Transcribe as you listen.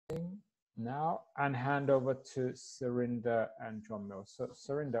now and hand over to Surinder and John Mills. So,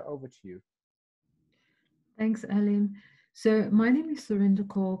 Surinder, over to you. Thanks, Ellen. So my name is Surinder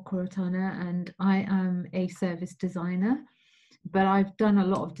Korotana, and I am a service designer, but I've done a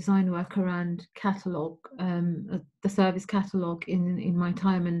lot of design work around Catalogue, the service catalogue in my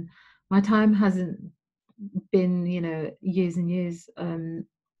time, and my time hasn't been, years and years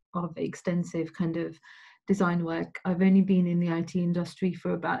of extensive kind of design work. I've only been in the IT industry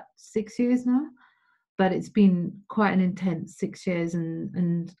for about 6 years now, but it's been quite an intense 6 years,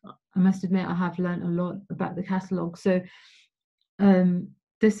 and I must admit I have learned a lot about the catalogue. So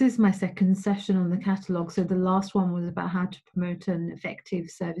this is my second session on the catalogue. So the last one was about how to promote an effective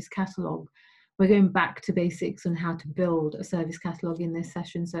service catalogue. We're going back to basics on how to build a service catalogue in this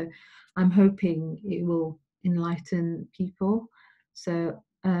session. So I'm hoping it will enlighten people. So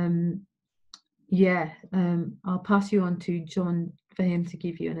I'll pass you on to John for him to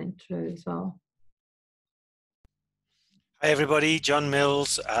give you an intro as well. Hi everybody, John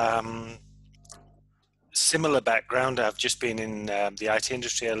Mills. Similar background. I've just been in the IT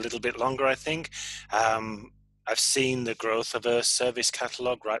industry a little bit longer, I think. I've seen the growth of a service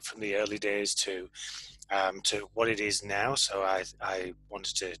catalogue right from the early days to what it is now. So I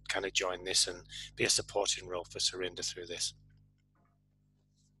wanted to kind of join this and be a supporting role for Surinder through this.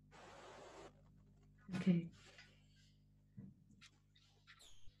 Okay.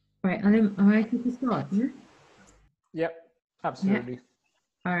 Right, am I ready to start? Yeah? Yep, absolutely. Yeah.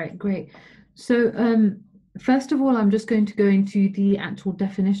 All right, great. So first of all, I'm just going to go into the actual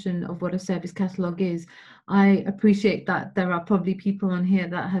definition of what a service catalogue is. I appreciate that there are probably people on here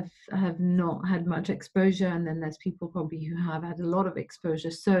that have not had much exposure, and then there's people probably who have had a lot of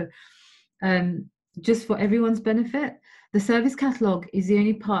exposure. So just for everyone's benefit, the service catalogue is the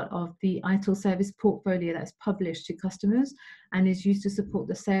only part of the ITIL service portfolio that's published to customers and is used to support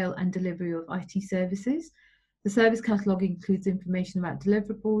the sale and delivery of IT services. The service catalogue includes information about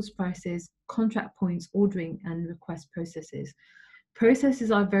deliverables, prices, contract points, ordering, and request processes.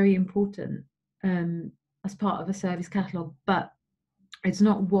 Processes are very important as part of a service catalogue, but it's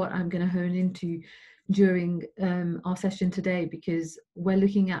not what I'm going to hone into during our session today, because we're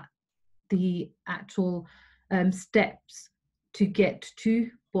looking at the actual steps to get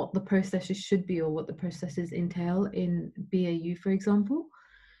to what the processes should be, or what the processes entail in BAU, for example.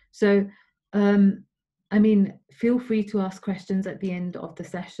 So I mean, feel free to ask questions at the end of the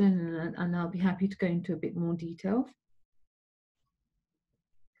session, and I'll be happy to go into a bit more detail.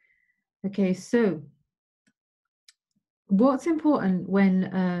 Okay, so what's important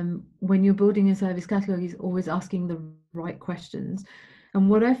when you're building a service catalog is always asking the right questions. And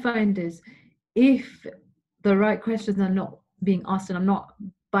what I find is, if the right questions are not being asked, and I'm not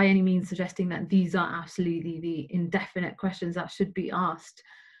by any means suggesting that these are absolutely the indefinite questions that should be asked,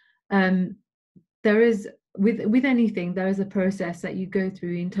 there is, with anything, there is a process that you go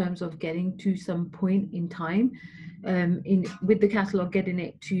through in terms of getting to some point in time, with the catalog, getting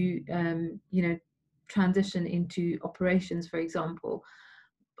it to transition into operations, for example,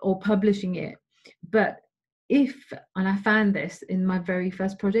 or publishing it. But if, and I found this in my very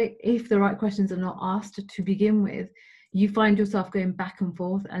first project, if the right questions are not asked to begin with, you find yourself going back and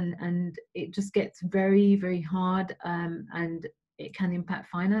forth, and it just gets very, very hard, and it can impact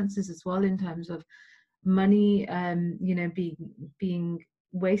finances as well, in terms of money being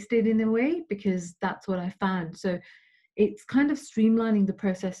wasted in a way, because that's what I found. So it's kind of streamlining the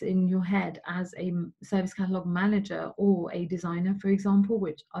process in your head as a service catalog manager or a designer, for example,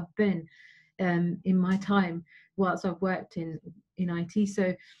 which I've been in my time whilst I've worked in IT.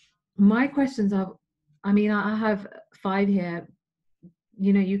 So my questions are, I mean, I have 5 here.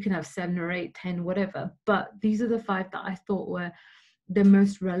 You can have 7 or 8, 10, whatever, but these are the 5 that I thought were the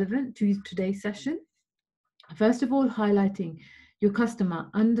most relevant to today's session. First of all, highlighting your customer,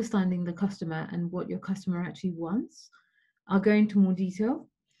 understanding the customer and what your customer actually wants. I'll go into more detail.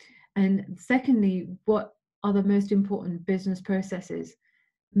 And secondly, what are the most important business processes?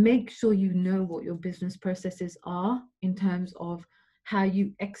 Make sure you know what your business processes are in terms of how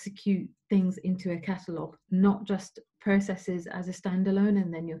you execute things into a catalog, not just processes as a standalone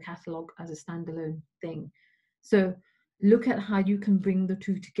and then your catalog as a standalone thing. So look at how you can bring the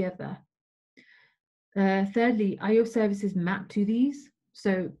two together. Thirdly, are your services mapped to these?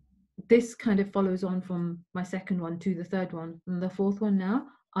 So this kind of follows on from my second one to the third one. And the fourth one now,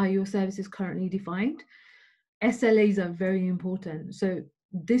 are your services currently defined? SLAs are very important. So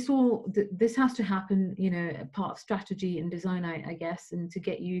this has to happen, part of strategy and design, I guess, and to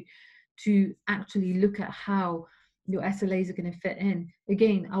get you to actually look at how your SLAs are going to fit in.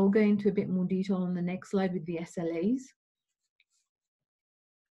 Again, I will go into a bit more detail on the next slide with the SLAs.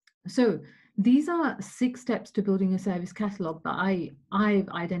 So these are 6 steps to building a service catalog that I've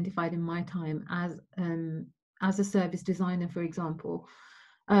identified in my time as a service designer, for example.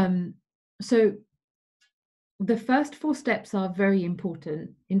 So the first 4 steps are very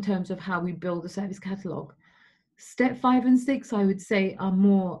important in terms of how we build a service catalog. Step 5 and 6, I would say, are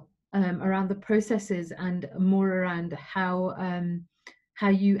more around the processes and more around how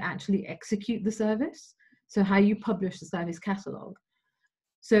you actually execute the service. So how you publish the service catalog.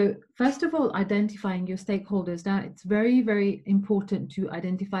 So first of all, identifying your stakeholders. Now, it's very, very important to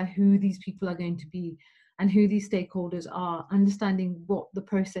identify who these people are going to be and who these stakeholders are, understanding what the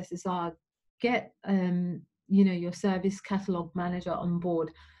processes are. Get your service catalog manager on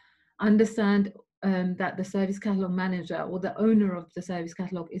board. Understand that the service catalog manager or the owner of the service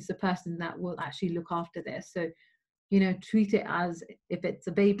catalog is the person that will actually look after this. So, treat it as if it's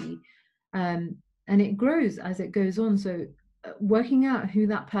a baby, and it grows as it goes on. So working out who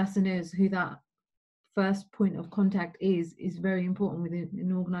that person is, who that first point of contact is very important within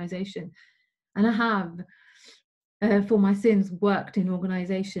an organization. And I have, for my sins, worked in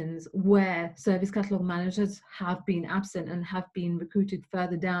organizations where service catalog managers have been absent and have been recruited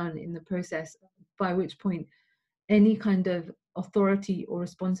further down in the process, by which point any kind of authority or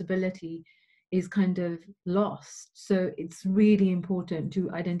responsibility is kind of lost. So it's really important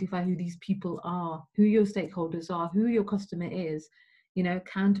to identify who these people are, who your stakeholders are, who your customer is,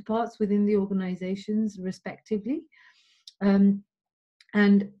 counterparts within the organizations respectively. And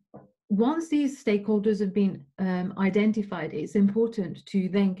once these stakeholders have been identified, it's important to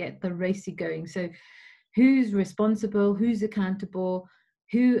then get the RACI going. So who's responsible, who's accountable,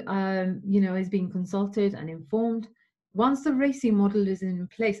 who is being consulted and informed. Once the RACI model is in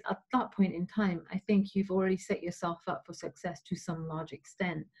place, at that point in time, I think you've already set yourself up for success to some large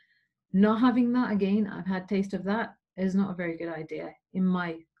extent. Not having that, again, I've had taste of that, is not a very good idea, in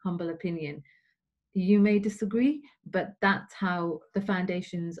my humble opinion. You may disagree, but that's how the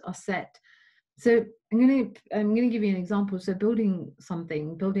foundations are set. So I'm gonna give you an example. So building,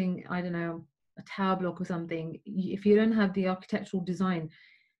 I don't know, a tower block or something, if you don't have the architectural design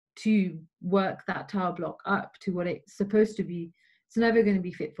to work that tower block up to what it's supposed to be, it's never going to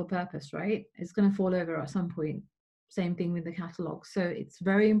be fit for purpose, right? It's going to fall over at some point. Same thing with the catalog. So it's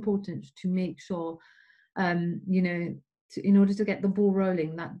very important to make sure, in order to get the ball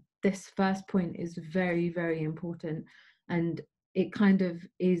rolling, that this first point is very, very important, and it kind of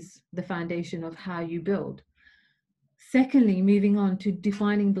is the foundation of how you build. Secondly, moving on to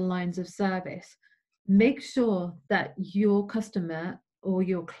defining the lines of service, make sure that your customer or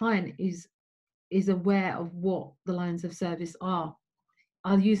your client is aware of what the lines of service are.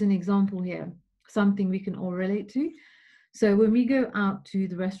 I'll use an example here, something we can all relate to. So when we go out to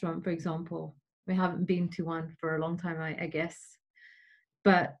the restaurant, for example, we haven't been to one for a long time, I guess,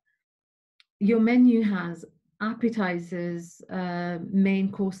 but your menu has appetizers,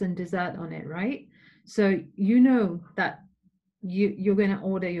 main course and dessert on it, right? So you know that you're going to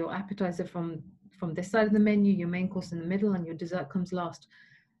order your appetizer from this side of the menu, your main course in the middle, and your dessert comes last.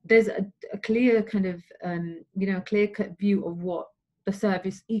 There's a clear kind of clear-cut view of what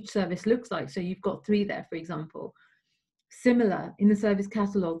each service looks like. So you've got 3 there, for example. Similar in the service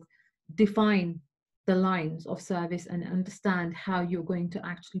catalog, define the lines of service and understand how you're going to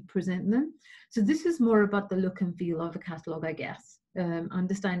actually present them. So this is more about the look and feel of a catalog, I guess.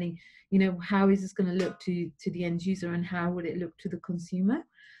 Understanding, how is this going to look to the end user, and how would it look to the consumer?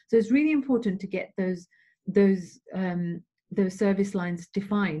 So it's really important to get those service lines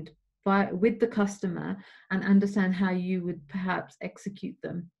defined with the customer and understand how you would perhaps execute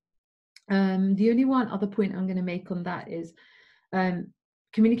them. The only one other point I'm going to make on that is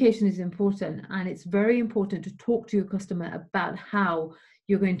communication is important, and it's very important to talk to your customer about how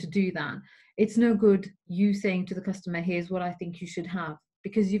you're going to do that. It's no good you saying to the customer, here's what I think you should have,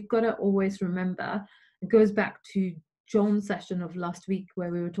 because you've got to always remember, it goes back to John's session of last week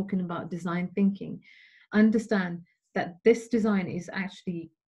where we were talking about design thinking. Understand that this design is actually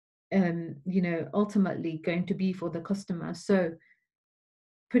ultimately going to be for the customer. So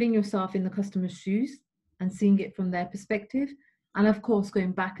putting yourself in the customer's shoes and seeing it from their perspective, and of course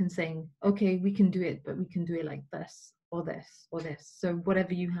going back and saying, okay, we can do it, but we can do it like this or this or this, so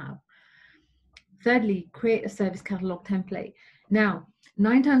whatever you have. Thirdly, create a service catalog template. Now,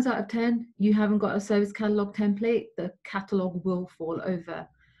 9 times out of 10, you haven't got a service catalog template, the catalog will fall over.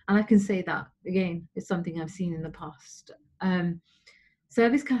 And I can say that, again, it's something I've seen in the past.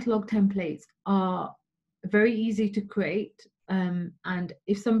 Service catalog templates are very easy to create. And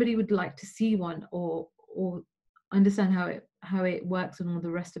if somebody would like to see one or understand how it works and all the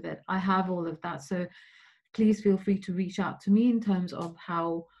rest of it, I have all of that. So please feel free to reach out to me in terms of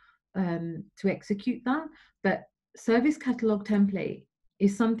how execute that. But service catalog template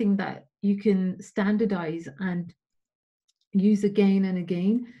is something that you can standardize and use again and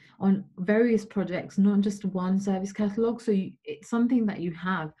again on various projects, not just one service catalog. So it's something that you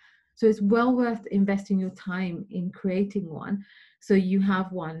have. So it's well worth investing your time in creating one. So you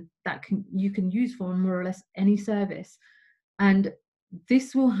have one that you can use for more or less any service. And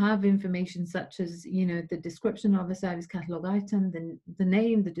this will have information such as, you know, the description of a service catalog item, the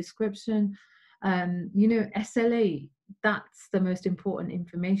name, the description, you know, SLA. That's the most important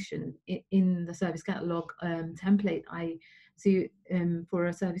information in the service catalog template I see for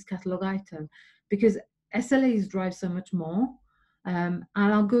a service catalog item, because SLAs drive so much more. And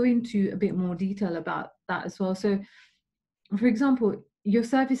I'll go into a bit more detail about that as well. So, for example, your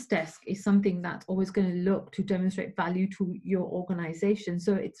service desk is something that's always going to look to demonstrate value to your organization.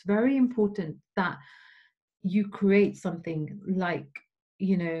 So it's very important that you create something like,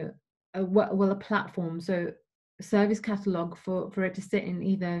 you know, a platform. So service catalog for it to sit in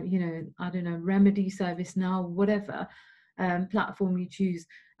either, you know, I don't know, Remedy, ServiceNow, whatever platform you choose.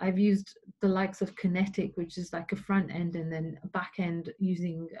 I've used the likes of Kinetic, which is like a front end, and then a back end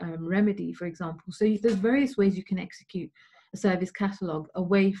using Remedy, for example. So there's various ways you can execute a service catalog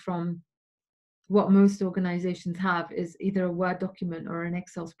away from what most organizations have, is either a Word document or an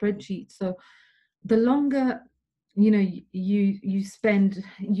Excel spreadsheet. So the longer, you know, you spend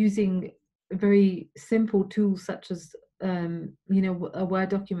using very simple tools such as you know, a Word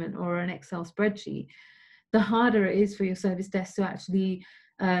document or an Excel spreadsheet, the harder it is for your service desk to actually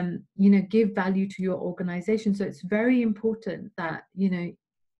you know, give value to your organization. So it's very important that, you know,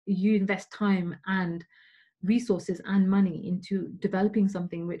 you invest time and resources and money into developing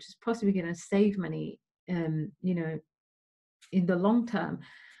something which is possibly going to save money, you know, in the long term.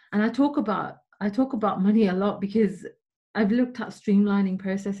 And I talk about money a lot because I've looked at streamlining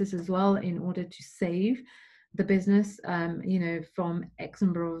processes as well in order to save the business, you know, from X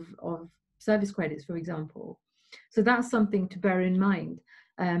number of service credits, for example. So that's something to bear in mind,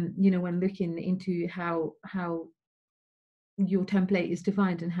 you know, when looking into how your template is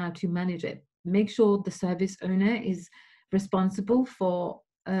defined and how to manage it. Make sure the service owner is responsible for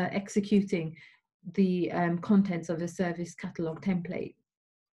executing the contents of a service catalog template.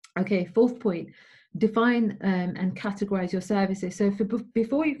 Okay, fourth point, define and categorize your services. So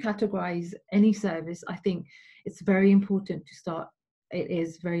before you categorize any service, I think it's very important to start. It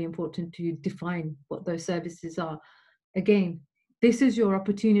is very important to define what those services are. Again, this is your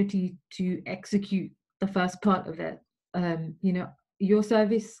opportunity to execute the first part of it. You know, your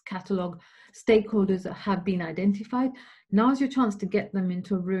service catalog stakeholders have been identified. Now's your chance to get them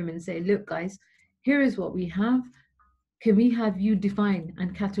into a room and say, look, guys, here is what we have. Can we have you define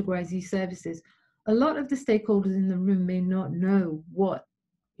and categorize these services? A lot of the stakeholders in the room may not know what,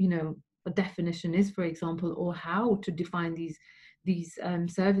 you know, a definition is, for example, or how to define these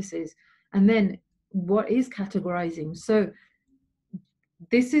services. And then what is categorizing? So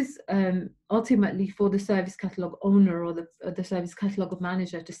this is ultimately for the service catalog owner or the service catalog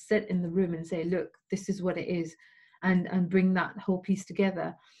manager to sit in the room and say, look, this is what it is, and bring that whole piece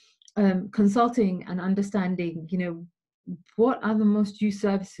together. Consulting and understanding, you know, what are the most used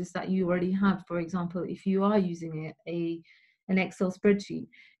services that you already have. For example, if you are using an Excel spreadsheet,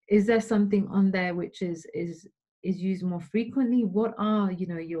 is there something on there which is used more frequently? What are, you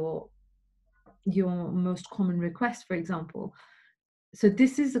know, your most common requests, for example? So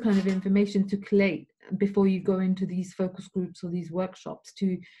this is the kind of information to collate before you go into these focus groups or these workshops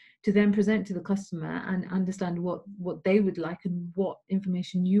to then present to the customer and understand what they would like and what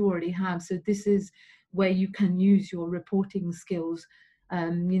information you already have. So this is where you can use your reporting skills,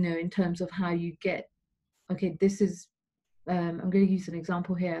 you know, in terms of how you get, okay, this is, I'm going to use an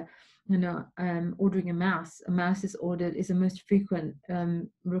example here, you know, ordering a mouse. A mouse is ordered, is the most frequent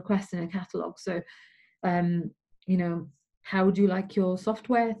request in a catalog. So, you know, how would you like your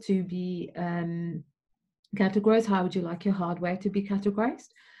software to be categorized? How would you like your hardware to be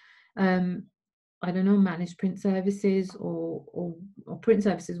categorized? I don't know, managed print services or print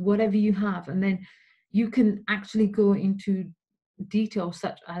services, whatever you have. And then you can actually go into detail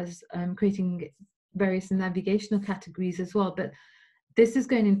such as creating various navigational categories as well. But this is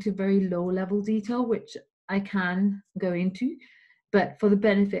going into very low level detail, which I can go into, but for the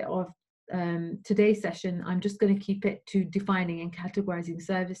benefit of today's session, I'm just going to keep it to defining and categorizing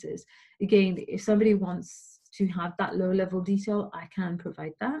services. Again, if somebody wants to have that low level detail, I can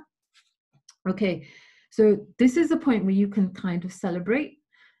provide that. Okay, so this is the point where you can kind of celebrate.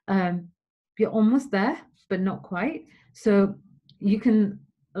 You're almost there, but not quite. So you can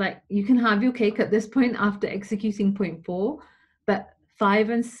have your cake at this point after executing point 4. But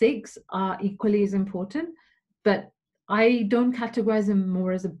 5 and 6 are equally as important, but I don't categorize them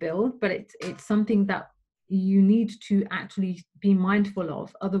more as a build, but it's something that you need to actually be mindful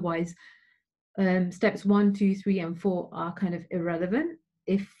of. Otherwise, steps 1, 2, 3, and 4 are kind of irrelevant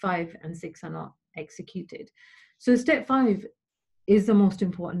if 5 and 6 are not executed. So step 5 is the most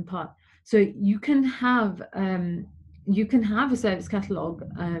important part. So you can have a service catalog,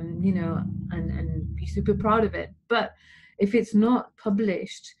 you know, and be super proud of it. But if it's not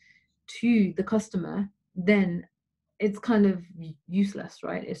published to the customer, then it's kind of useless,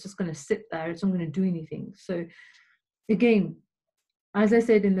 right? It's just going to sit there. It's not going to do anything. So again, as I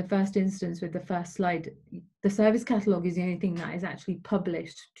said in the first instance with the first slide, the service catalog is the only thing that is actually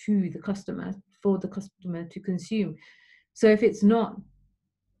published to the customer for the customer to consume. So if it's not,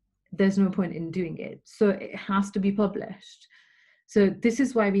 there's no point in doing it. So it has to be published. So this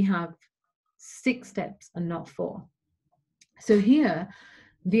is why we have 6 steps and not 4. So here,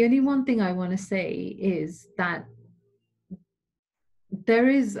 the only one thing I want to say is that there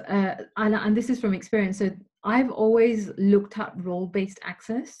is, and this is from experience, so I've always looked at role-based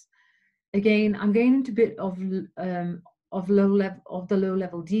access. Again, I'm going into a bit of the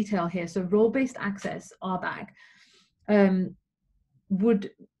low-level detail here. So role-based access, RBAC,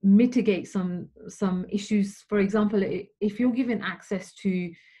 would mitigate some issues. For example, if you're given access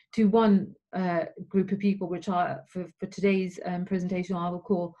to one group of people, which are for today's presentation, I will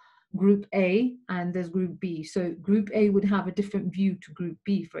call Group A, and there's Group B. So Group A would have a different view to Group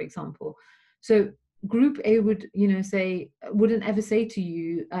B, for example. So Group A would, you know, wouldn't ever say to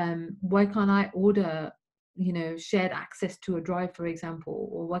you, why can't I order, you know, shared access to a drive, for example,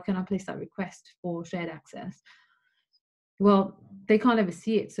 or why can't I place that request for shared access? Well, they can't ever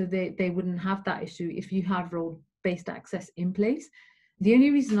see it, so they wouldn't have that issue if you have role-based access in place. The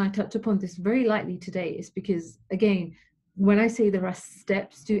only reason I touch upon this very lightly today is because, again, when I say there are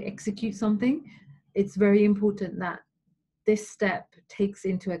steps to execute something, it's very important that this step takes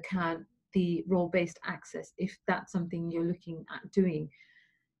into account the role-based access. If that's something you're looking at doing,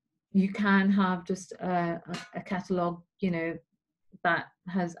 you can have just a catalog, you know, that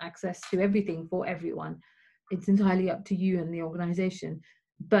has access to everything for everyone. It's entirely up to you and the organization.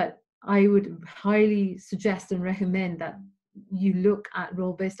 But I would highly suggest and recommend that you look at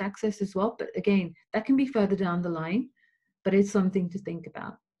role-based access as well. But again, that can be further down the line, but it's something to think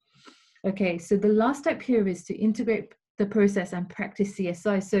about. Okay, so the last step here is to integrate the process and practice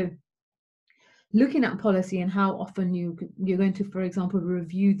CSI. So looking at policy and how often you're going to, for example,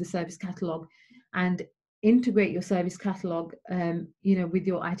 review the service catalog and integrate your service catalog, you know, with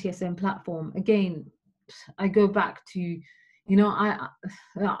your ITSM platform. Again, I go back to, you know,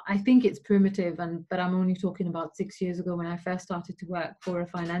 I think it's primitive, but I'm only talking about 6 years ago when I first started to work for a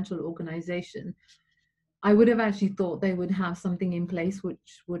financial organization. I would have actually thought they would have something in place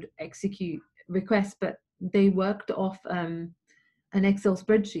which would execute requests, but they worked off an Excel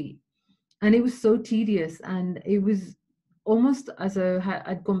spreadsheet, and it was so tedious, and it was almost as though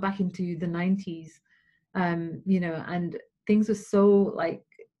I'd gone back into the 90s, you know, and things were so like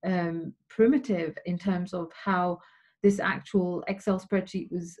primitive in terms of how this actual Excel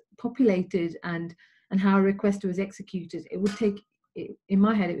spreadsheet was populated and how a request was executed. It would take, in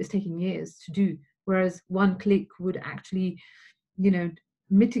my head, it was taking years to do, whereas one click would actually, you know,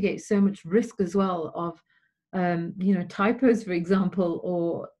 mitigate so much risk as well of, you know, typos, for example,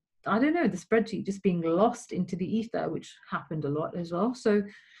 or I don't know, the spreadsheet just being lost into the ether, which happened a lot as well. So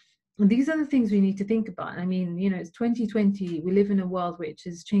these are the things we need to think about. I mean, you know, it's 2020. We live in a world which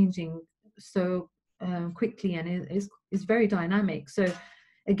is changing so quickly and is very dynamic. So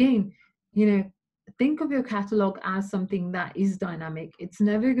again, you know, think of your catalog as something that is dynamic. It's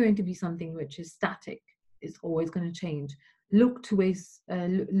never going to be something which is static. It's always going to change. Look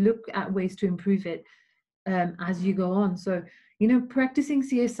at ways to improve it as you go on. So, you know, practicing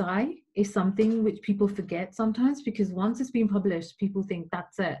CSI is something which people forget sometimes, because once it's been published, people think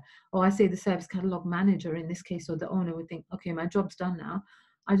that's it. Or I say the service catalog manager in this case, or the owner would think, okay, my job's done now.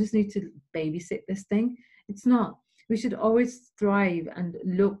 I just need to babysit this thing. It's not. We should always strive and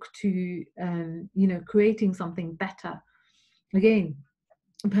look to, you know, creating something better. Again,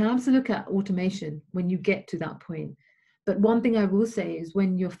 perhaps look at automation when you get to that point. But one thing I will say is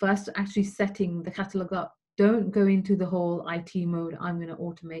when you're first actually setting the catalog up, don't go into the whole IT mode, I'm going to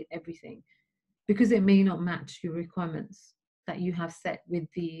automate everything, because it may not match your requirements that you have set with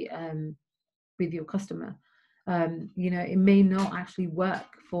with your customer. You know, it may not actually work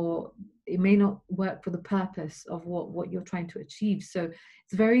for the purpose of what you're trying to achieve. So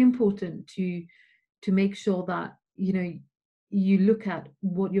it's very important to make sure that, you know, you look at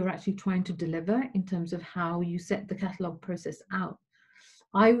what you're actually trying to deliver in terms of how you set the catalog process out.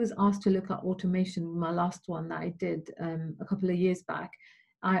 I was asked to look at automation. My last one that I did a couple of years back,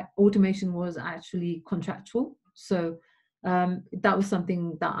 automation was actually contractual. So that was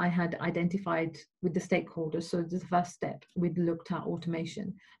something that I had identified with the stakeholders. So the first step, we'd looked at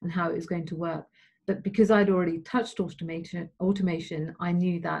automation and how it was going to work. But because I'd already touched automation, I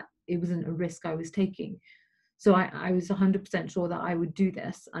knew that it wasn't a risk I was taking. So I was 100% sure that I would do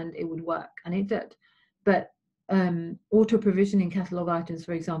this and it would work, and it did. But auto provisioning catalog items,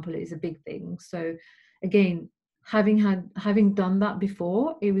 for example, is a big thing. So again, having done that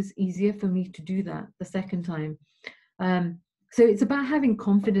before, it was easier for me to do that the second time. So it's about having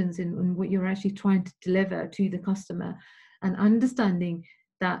confidence in what you're actually trying to deliver to the customer, and understanding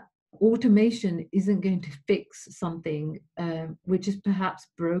that automation isn't going to fix something which is perhaps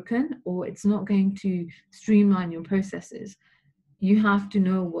broken, or it's not going to streamline your processes. You have to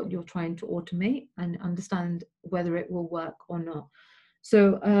know what you're trying to automate and understand whether it will work or not.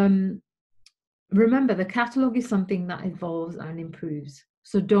 So remember, the catalog is something that evolves and improves.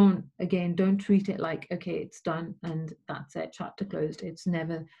 So don't treat it like, okay, it's done and that's it, chapter closed. It's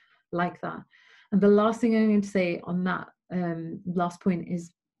never like that. And the last thing I'm going to say on that last point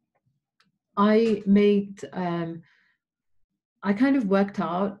is, I kind of worked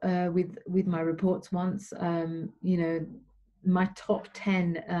out with my reports once, my top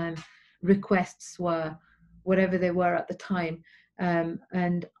 10 requests were whatever they were at the time.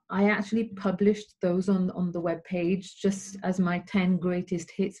 And I actually published those on the web page just as my 10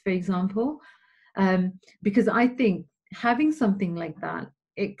 greatest hits, for example, because I think having something like that,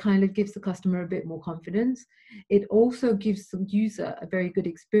 it kind of gives the customer a bit more confidence. It also gives the user a very good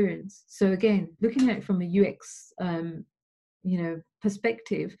experience. So again, looking at it from a UX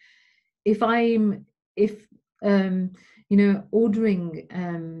perspective, if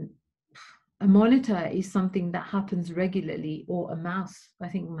ordering a monitor is something that happens regularly, or a mouse, I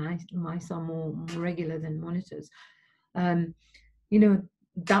think mice are more regular than monitors,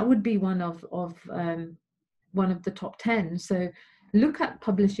 that would be one of the top 10. So look at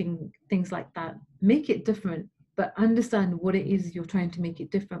publishing things like that, make it different, but understand what it is you're trying to make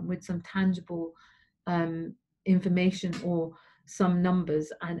it different with some tangible information or some numbers,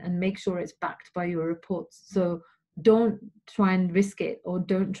 and make sure it's backed by your reports. So don't try and risk it, or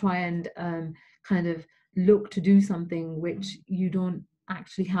don't try and kind of look to do something which you don't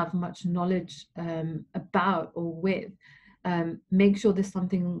actually have much knowledge about or with. Make sure there's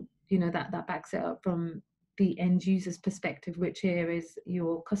something that backs it up from the end user's perspective, which here is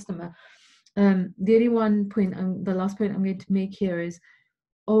your customer. The only one point, the last point I'm going to make here is,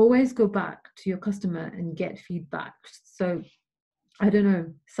 always go back to your customer and get feedback. So I don't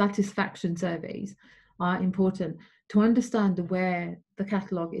know, satisfaction surveys are important to understand where the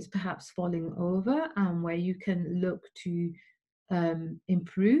catalog is perhaps falling over, and where you can look to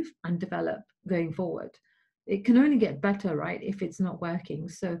improve and develop going forward. It can only get better, right, if it's not working.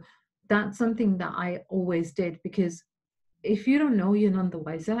 So that's something that I always did, because if you don't know, you're none the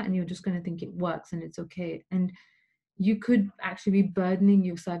wiser, and you're just going to think it works and it's okay. And you could actually be burdening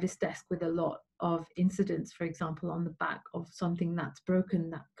your service desk with a lot of incidents, for example, on the back of something that's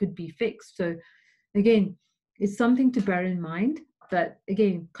broken that could be fixed. So again, it's something to bear in mind, but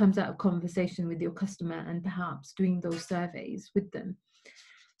again, comes out of conversation with your customer and perhaps doing those surveys with them.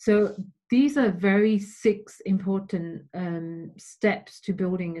 So these are very 6 important steps to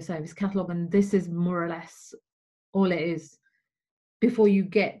building a service catalog, and this is more or less all it is before you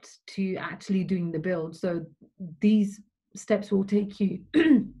get to actually doing the build. So these steps will take you,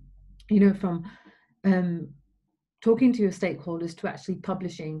 from talking to your stakeholders to actually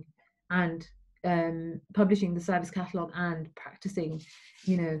publishing, and publishing the service catalog, and practicing,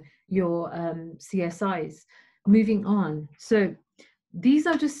 your CSIs. Moving on. So these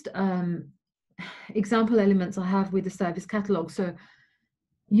are just example elements I have with the service catalog. So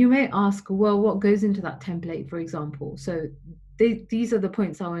you may ask, well, what goes into that template, for example? So these are the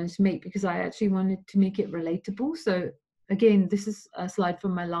points I wanted to make, because I actually wanted to make it relatable. So again, this is a slide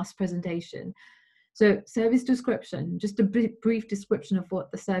from my last presentation. So service description, just a brief description of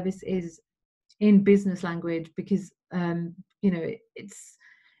what the service is in business language, because it's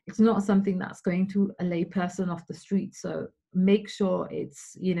not something that's going to a lay person off the street. So make sure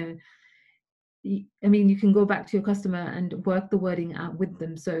it's, I mean, you can go back to your customer and work the wording out with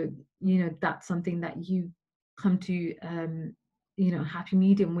them. So, that's something that you come to, happy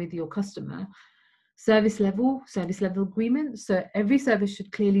medium with your customer. Service level agreement. So every service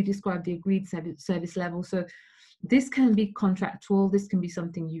should clearly describe the agreed service level. So this can be contractual. This can be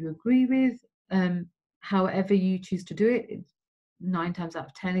something you agree with. However you choose to do it, 9 times out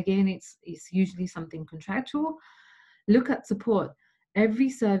of 10, again, it's usually something contractual. Look at support. every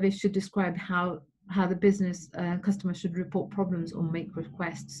service should describe how the business customer should report problems or make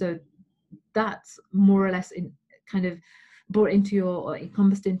requests. So that's more or less in kind of brought into your, or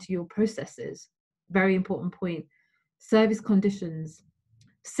encompassed into your processes. Very important point. Service conditions.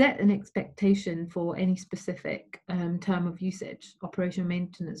 Set an expectation for any specific term of usage, operation,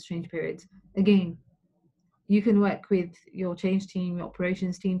 maintenance, change periods. Again, you can work with your change team, your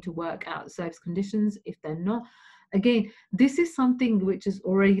operations team to work out service conditions if they're not. Again, this is something which is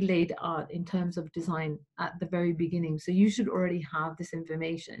already laid out in terms of design at the very beginning. So you should already have this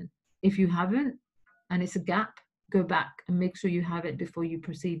information. If you haven't, and it's a gap, go back and make sure you have it before you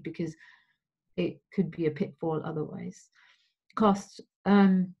proceed, because it could be a pitfall otherwise. Cost.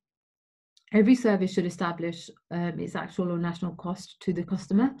 Every service should establish its actual or national cost to the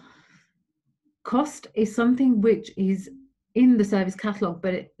customer. Cost is something which is in the service catalog,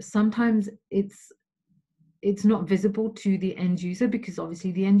 but sometimes it's not visible to the end user, because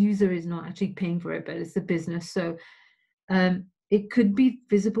obviously the end user is not actually paying for it, but it's the business. So it could be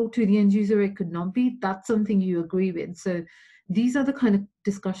visible to the end user, it could not be. That's something you agree with. So these are the kind of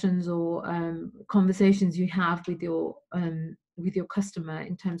discussions or conversations you have with your customer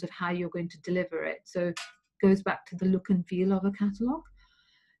in terms of how you're going to deliver it. So it goes back to the look and feel of a catalog.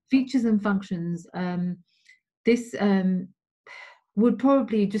 Features and functions. This would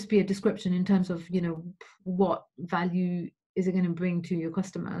probably just be a description in terms of, you know, what value is it going to bring to your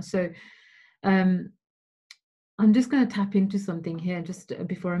customer. So I'm just going to tap into something here just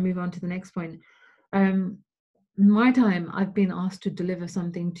before I move on to the next point. My time, I've been asked to deliver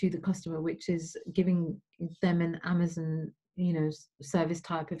something to the customer, which is giving them an Amazon, you know, service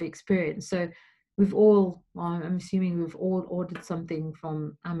type of experience. So we've all, I'm assuming we've all ordered something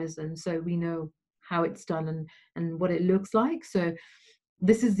from Amazon, so we know how it's done and what it looks like. So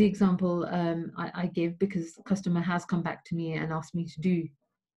this is the example I give, because the customer has come back to me and asked me to do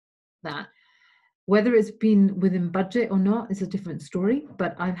that. Whether it's been within budget or not is a different story,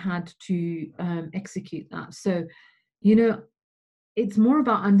 but I've had to execute that. So, you know, it's more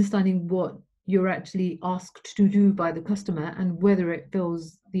about understanding what you're actually asked to do by the customer and whether it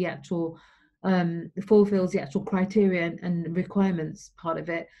fills the actual, fulfills the actual criteria and requirements part of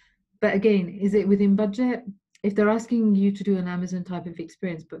it. But again, is it within budget? If they're asking you to do an Amazon type of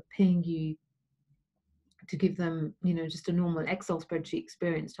experience, but paying you to give them, you know, just a normal Excel spreadsheet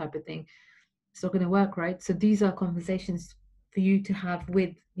experience type of thing, it's not going to work, right? So these are conversations for you to have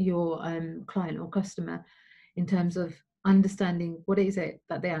with your client or customer in terms of understanding what is it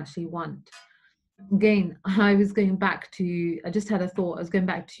that they actually want. Again, I was going back to, I just had a thought, I was going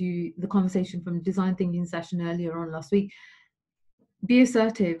back to the conversation from design thinking session earlier on last week. Be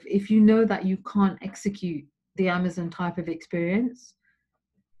assertive. If you know that you can't execute the Amazon type of experience,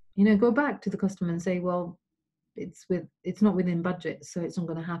 you know, go back to the customer and say, well, it's not within budget, so it's not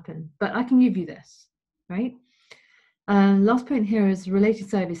going to happen, but I can give you this, right? Last point here is related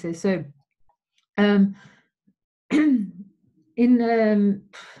services. So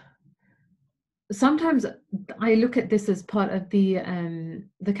sometimes I look at this as part of the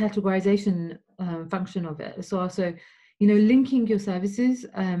categorization function of it. So also, you know, linking your services,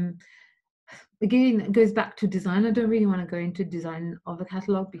 again, it goes back to design. I don't really want to go into design of a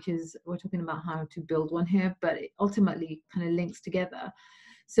catalog because we're talking about how to build one here, but it ultimately kind of links together.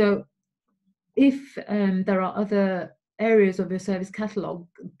 So if there are other areas of your service catalog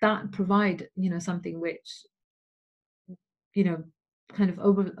that provide, you know, something which, you know, kind of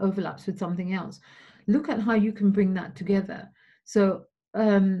overlaps with something else, look at how you can bring that together. So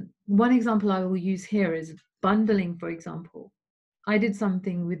one example I will use here is bundling, for example. I did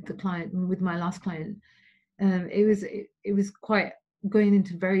something with the client, with my last client. It was quite going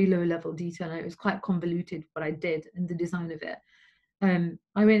into very low level detail, and it was quite convoluted what I did in the design of it.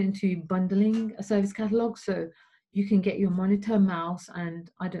 I went into bundling a service catalog, so you can get your monitor, mouse, and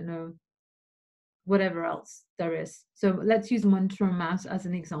I don't know, whatever else there is. So let's use monitor and mouse as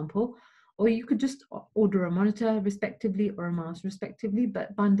an example, or you could just order a monitor respectively or a mouse respectively,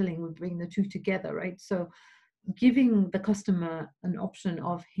 but bundling would bring the two together, right? So giving the customer an option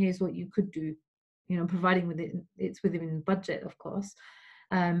of here's what you could do, you know, providing with it, it's within budget, of course,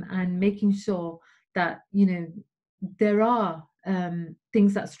 and making sure that, you know, there are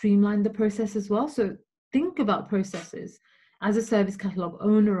things that streamline the process as well. So think about processes as a service catalog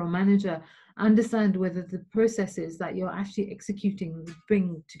owner or manager. Understand whether the processes that you're actually executing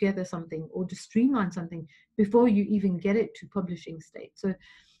bring together something or just streamline something before you even get it to publishing state. So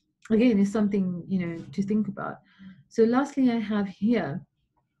again, it's something, you know, to think about. So lastly, I have here,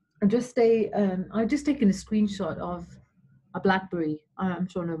 I've just taken a screenshot of a BlackBerry. I'm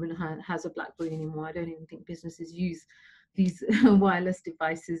sure no one has a BlackBerry anymore. I don't even think businesses use these wireless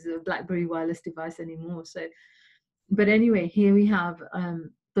devices, a BlackBerry wireless device anymore. So, but anyway, here we have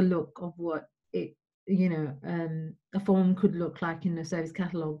the look of what it, a form could look like in a service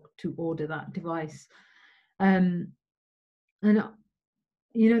catalog to order that device. And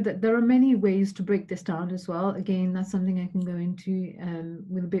that there are many ways to break this down as well. Again, that's something I can go into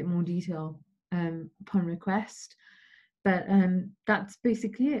with a bit more detail upon request. But that's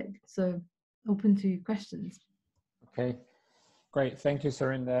basically it. So open to questions. Okay, great. Thank you,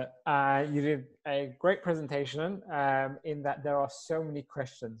 Surinder. You did a great presentation in that there are so many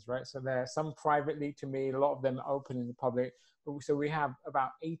questions, right? So there are some privately to me, a lot of them are open in the public. So we have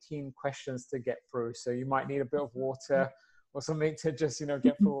about 18 questions to get through. So you might need a bit of water or something to just,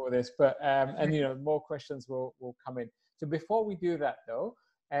 get through all this. But, and, more questions will come in. So before we do that though,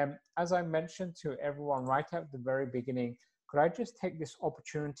 as I mentioned to everyone right at the very beginning, could I just take this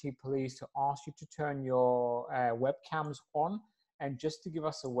opportunity, please, to ask you to turn your webcams on and just to give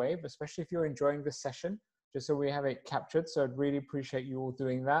us a wave, especially if you're enjoying this session, just so we have it captured. So I'd really appreciate you all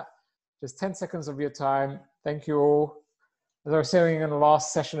doing that. Just 10 seconds of your time. Thank you all. As I was saying in the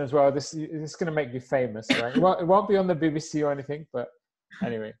last session as well, this is going to make you famous, right? Well, it won't be on the BBC or anything, but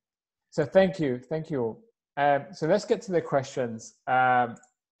anyway. So thank you all. So let's get to the questions.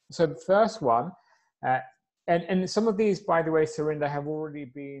 So the first one, and some of these, by the way, Surinder, have already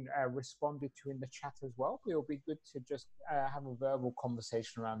been responded to in the chat as well. It'll be good to just have a verbal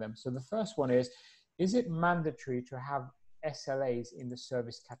conversation around them. So the first one is it mandatory to have SLAs in the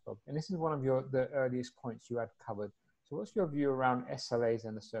service catalog? And this is one of the earliest points you had covered. So what's your view around SLAs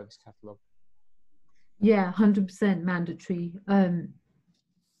and the service catalog? Yeah, 100% mandatory.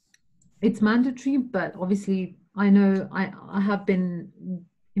 It's mandatory, but obviously I know I have been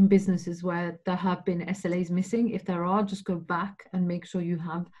in businesses where there have been SLAs missing. If there are, just go back and make sure you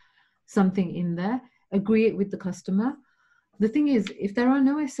have something in there. Agree it with the customer. The thing is, if there are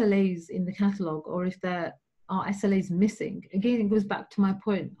no SLAs in the catalog, or if there are SLAs missing, again, it goes back to my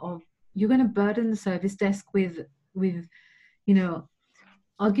point of you're going to burden the service desk with,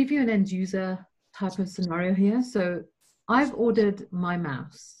 I'll give you an end user type of scenario here. So I've ordered my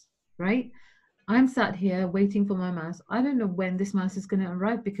mouse, right? I'm sat here waiting for my mouse. I don't know when this mouse is going to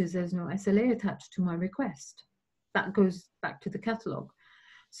arrive because there's no SLA attached to my request. That goes back to the catalog.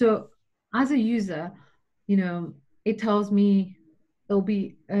 So as a user, it tells me it'll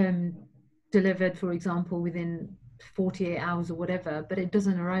be delivered, for example, within 48 hours or whatever, but it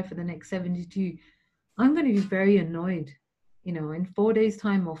doesn't arrive for the next 72. I'm going to be very annoyed, in 4 days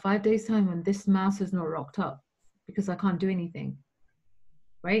time or 5 days time when this mouse is not rocked up because I can't do anything,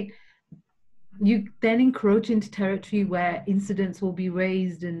 right? You then encroach into territory where incidents will be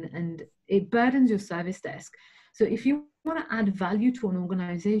raised and it burdens your service desk. So if you want to add value to an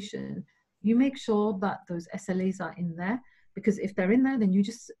organization, you make sure that those SLAs are in there, because if they're in there, then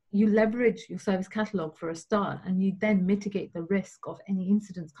you leverage your service catalog for a start, and you then mitigate the risk of any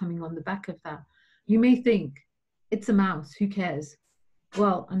incidents coming on the back of that. You may think it's a mouse, who cares?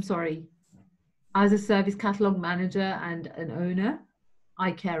 Well, I'm sorry. As a service catalog manager and an owner,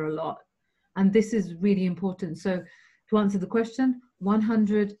 I care a lot. And this is really important. So to answer the question,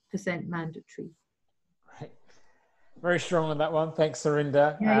 100% mandatory. Right. Very strong on that one. Thanks,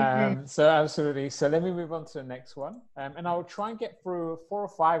 Surinder. So absolutely. So let me move on to the next one. And I'll try and get through 4 or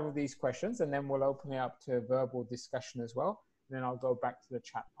 5 of these questions, and then we'll open it up to verbal discussion as well. And then I'll go back to the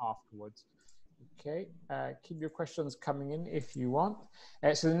chat afterwards. Okay. Keep your questions coming in if you want.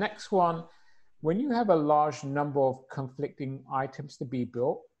 So the next one, when you have a large number of conflicting items to be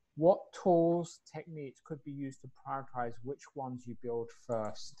built, what tools, techniques could be used to prioritize which ones you build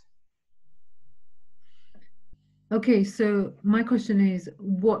first? Okay, so my question is,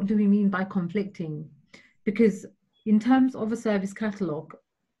 what do we mean by conflicting? Because in terms of a service catalog,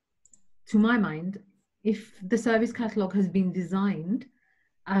 to my mind, if the service catalog has been designed,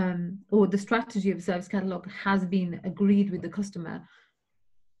 or the strategy of a service catalog has been agreed with the customer,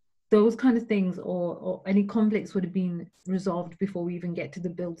 those kind of things or any conflicts would have been resolved before we even get to the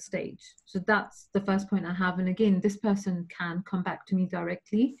build stage. So that's the first point I have. And again, this person can come back to me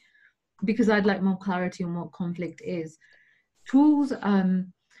directly because I'd like more clarity on what conflict is. Tools,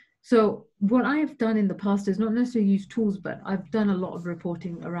 so what I've done in the past is not necessarily use tools, but I've done a lot of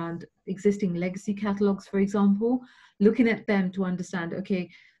reporting around existing legacy catalogs, for example, looking at them to understand, okay,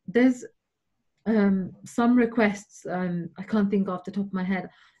 there's some requests, I can't think off the top of my head,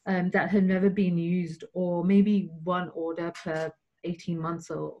 that have never been used, or maybe one order per 18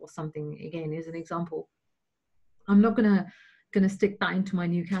 months or something, again, is an example. I'm not gonna stick that into my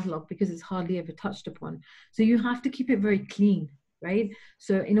new catalog because it's hardly ever touched upon. So you have to keep it very clean, right?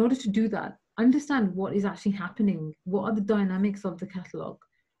 So in order to do that, understand what is actually happening, what are the dynamics of the catalog,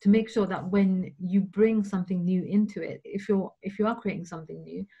 to make sure that when you bring something new into it, if you are creating something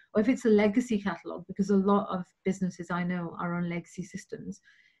new, or if it's a legacy catalog, because a lot of businesses I know are on legacy systems,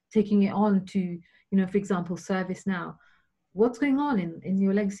 taking it on to, you know, for example, ServiceNow. What's going on in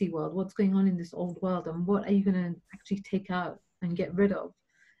your legacy world? What's going on in this old world? And what are you going to actually take out and get rid of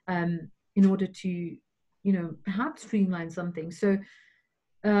in order to, you know, perhaps streamline something? So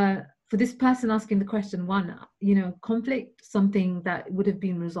for this person asking the question, one, you know, conflict, something that would have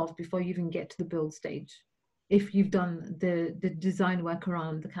been resolved before you even get to the build stage, if you've done the design work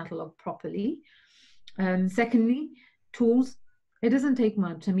around the catalog properly. Secondly, tools. It doesn't take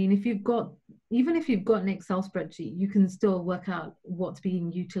much. I mean, even if you've got an Excel spreadsheet, you can still work out what's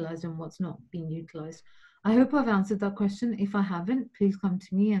being utilized and what's not being utilized. I hope I've answered that question. If I haven't, please come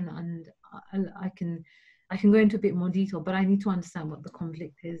to me and I can go into a bit more detail, but I need to understand what the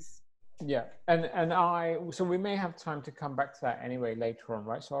conflict is. Yeah, so we may have time to come back to that anyway later on,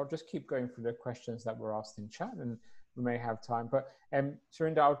 right? So I'll just keep going through the questions that were asked in chat, and we may have time. But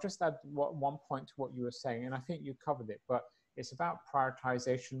Surinder, I'll just add one point to what you were saying, and I think you covered it, but it's about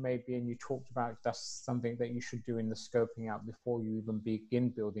prioritization maybe, and you talked about that's something that you should do in the scoping out before you even begin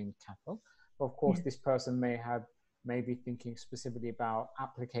building catalog. But of course, this person may be thinking specifically about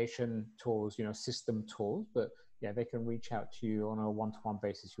application tools, you know, system tools, but yeah, they can reach out to you on a one-to-one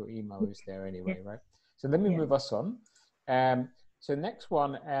basis. Your email is there anyway, right? So let me move us on. So next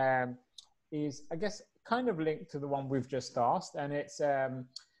one is, I guess, kind of linked to the one we've just asked, and it's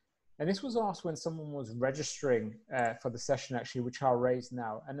and this was asked when someone was registering for the session, actually, which I'll raise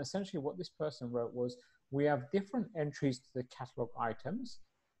now. And essentially what this person wrote was, we have different entries to the catalog items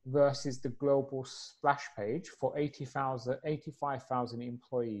versus the global splash page for 85,000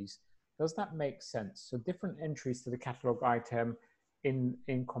 employees. Does that make sense? So different entries to the catalog item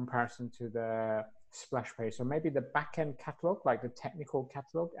in comparison to the splash page. So maybe the back-end catalog, like the technical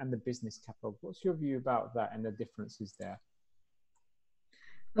catalog, and the business catalog. What's your view about that and the differences there?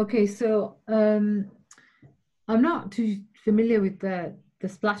 Okay, so I'm not too familiar with the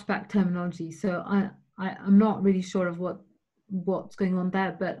splashback terminology, so I'm not really sure of what's going on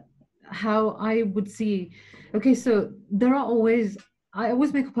there. But how I would see, okay, so I always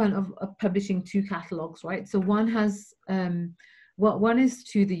make a point of publishing two catalogs, right? So one has one is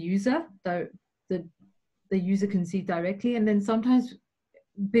to the user, the user can see directly, and then sometimes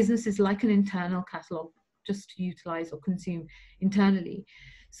businesses like an internal catalog just to utilize or consume internally.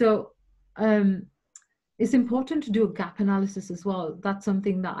 So it's important to do a gap analysis as well. That's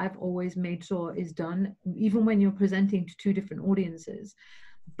something that I've always made sure is done, even when you're presenting to two different audiences.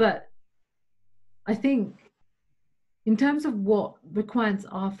 But I think in terms of what requirements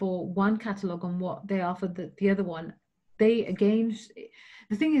are for one catalog and what they are for the other one, they again,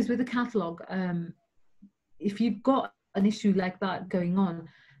 the thing is with the catalog, if you've got an issue like that going on,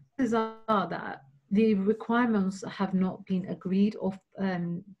 is that the requirements have not been agreed or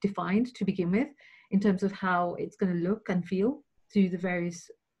defined to begin with in terms of how it's going to look and feel to the various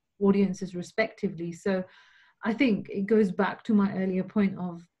audiences respectively. So I think it goes back to my earlier point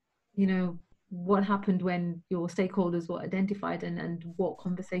of, you know, what happened when your stakeholders were identified and what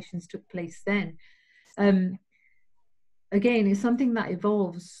conversations took place then. Again, it's something that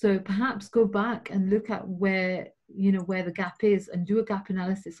evolves. So perhaps go back and look at where the gap is and do a gap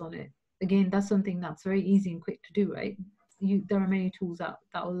analysis on it. Again, that's something that's very easy and quick to do, right? There are many tools that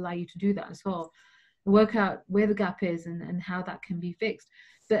will allow you to do that as well. Work out where the gap is and how that can be fixed.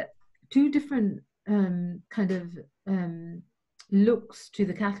 But two different kind of looks to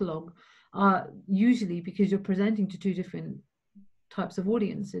the catalog are usually because you're presenting to two different types of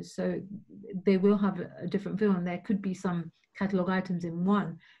audiences, so they will have a different feel, and there could be some catalog items in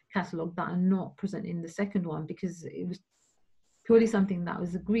one catalog that are not present in the second one because it was purely something that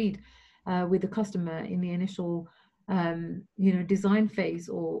was agreed with the customer in the initial design phase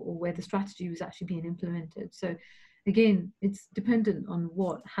or where the strategy was actually being implemented. So again, it's dependent on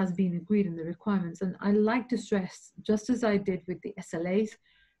what has been agreed in the requirements. And I like to stress, just as I did with the SLAs,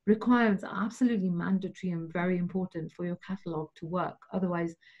 requirements are absolutely mandatory and very important for your catalog to work.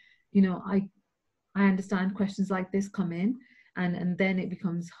 Otherwise, I understand questions like this come in and then it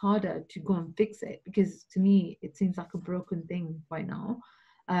becomes harder to go and fix it, because to me, it seems like a broken thing right now.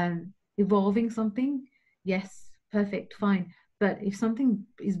 Evolving something, yes, perfect, fine. But if something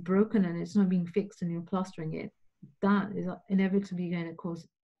is broken and it's not being fixed and you're plastering it, that is inevitably going to cause,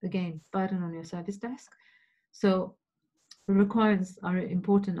 again, burden on your service desk. So the requirements are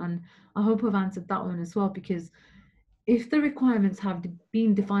important, and I hope I've answered that one as well, because if the requirements have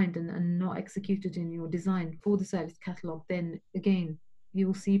been defined and not executed in your design for the service catalog, then again,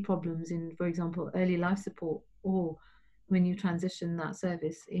 you'll see problems in, for example, early life support, or when you transition that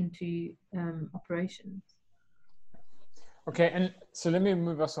service into operations. Okay, and so let me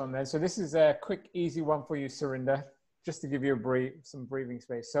move us on then. So this is a quick, easy one for you, Surinder, just to give you some breathing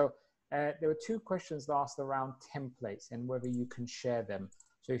space. So there were two questions asked around templates and whether you can share them.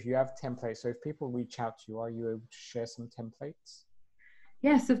 So if you have templates, so if people reach out to you, are you able to share some templates?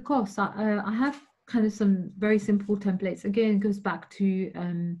 Yes, of course. I have kind of some very simple templates. Again, it goes back to,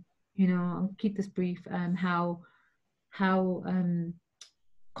 you know, I'll keep this brief, how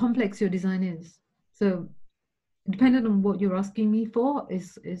complex your design is. So depending on what you're asking me for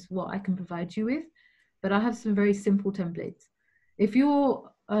is what I can provide you with, but I have some very simple templates. If you're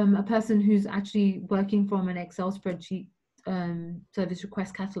a person who's actually working from an Excel spreadsheet service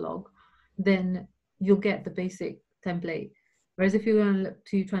request catalog, then you'll get the basic template. Whereas if you're going to look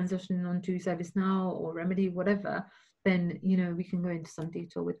to transition onto ServiceNow or Remedy, whatever, then, you know, we can go into some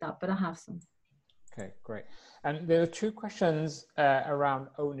detail with that, but I have some. Okay, great. And there are two questions around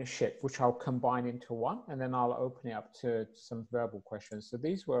ownership, which I'll combine into one, and then I'll open it up to some verbal questions. So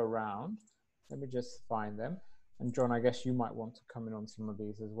these were around, let me just find them. And John, I guess you might want to come in on some of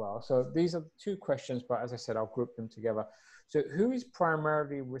these as well. So these are two questions, but as I said, I'll group them together. So who is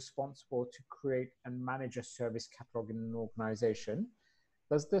primarily responsible to create and manage a service catalog in an organization?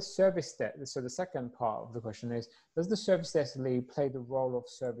 Does the service desk, so the second part of the question is, does the service desk lead play the role of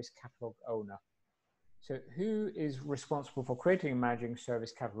service catalog owner? So who is responsible for creating and managing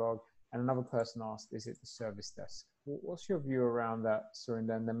service catalog? And another person asked, is it the service desk? What's your view around that,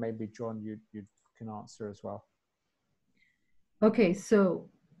 Surinder? And then maybe John, you can answer as well. Okay, so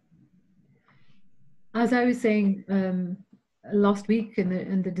as I was saying last week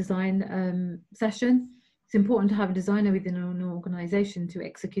in the design session, it's important to have a designer within an organization to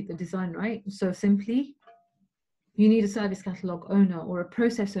execute the design, right? So simply, you need a service catalog owner or a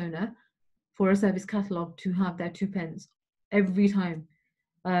process owner for a service catalog to have their 2 pence every time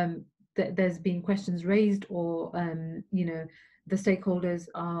there's been questions raised, or you know, the stakeholders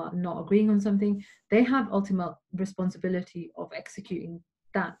are not agreeing on something. They have ultimate responsibility of executing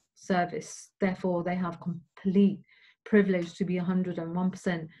that service. Therefore, they have complete privilege to be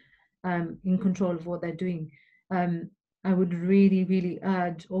 101% in control of what they're doing. I would really, really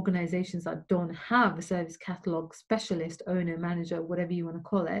urge organizations that don't have a service catalog specialist, owner, manager, whatever you want to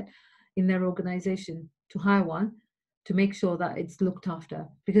call it, in their organization to hire one, to make sure that it's looked after,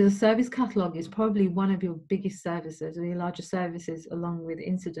 because a service catalog is probably one of your biggest services or your largest services, along with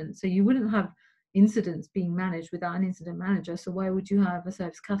incidents. So you wouldn't have incidents being managed without an incident manager. So why would you have a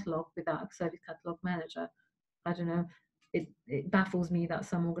service catalog without a service catalog manager? I don't know. It baffles me that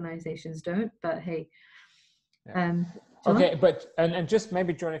some organizations don't, but hey. Okay, but and just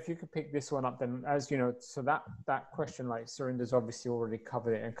maybe John, if you could pick this one up, then, as you know, so that question, like Surinder's obviously already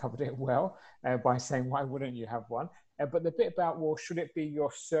covered it and covered it well by saying why wouldn't you have one? But the bit about, well, should it be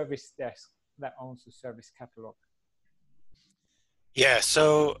your service desk that owns the service catalog? Yeah,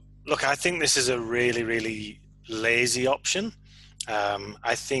 so look, I think this is a really, really lazy option.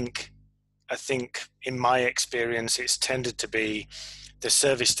 I think in my experience, it's tended to be the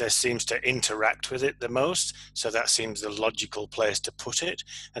service desk seems to interact with it the most, so that seems the logical place to put it.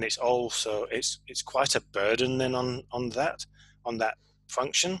 And it's also it's quite a burden then on that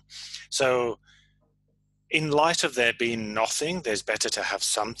function. So in light of there being nothing, there's better to have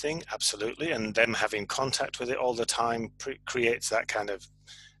something, absolutely, and them having contact with it all the time creates that kind of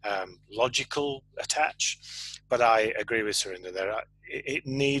logical attach. But I agree with Surinder there. It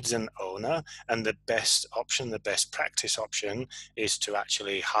needs an owner, and the best option, the best practice option, is to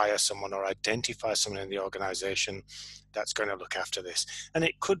actually hire someone or identify someone in the organization that's going to look after this. And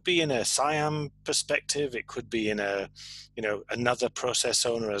it could be in a SIAM perspective, it could be in a, you know, another process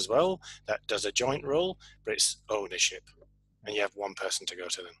owner as well that does a joint role, but it's ownership, and you have one person to go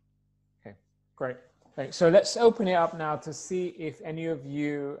to them. Okay, great. Thanks. So let's open it up now to see if any of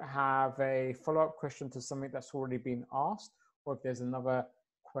you have a follow-up question to something that's already been asked, or if there's another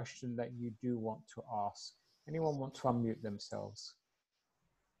question that you do want to ask. Anyone want to unmute themselves?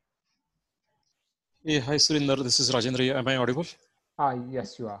 Hey, hi Surinder, this is Rajendra. Am I audible?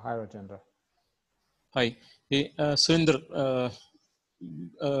 Yes, you are. Hi, Rajendra. Hi. Hey, Surinder,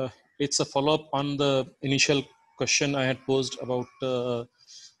 it's a follow-up on the initial question I had posed about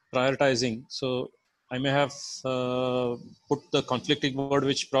prioritizing. So I may have put the conflicting word,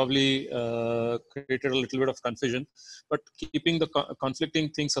 which probably created a little bit of confusion. But keeping the conflicting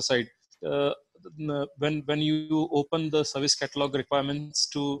things aside, when you open the service catalog requirements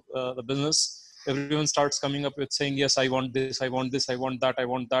to the business, everyone starts coming up with saying, yes, I want this, I want this, I want that, I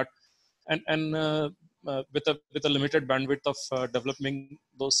want that. And with a limited bandwidth of developing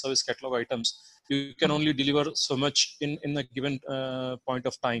those service catalog items, you can only deliver so much in a given point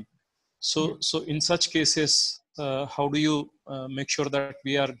of time. So in such cases, how do you make sure that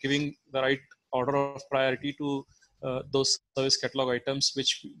we are giving the right order of priority to those service catalog items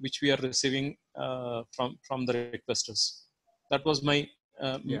which we are receiving from the requesters? That was my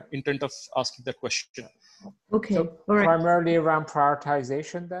intent of asking that question. Okay. So All right. primarily around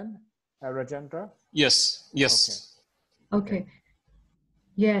prioritization then, Rajendra? Yes. Okay.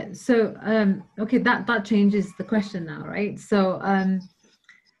 Yeah. So okay, that changes the question now, right? So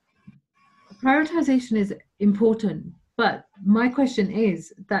prioritization is important, but my question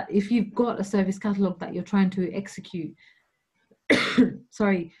is that if you've got a service catalog that you're trying to execute,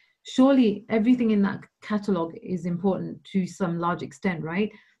 sorry, surely everything in that catalog is important to some large extent,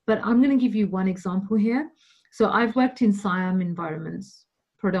 right? But I'm going to give you one example here. So I've worked in SIAM environments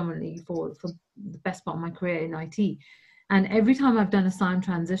predominantly for the best part of my career in IT. And every time I've done a SIAM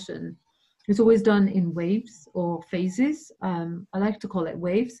transition, it's always done in waves or phases. I like to call it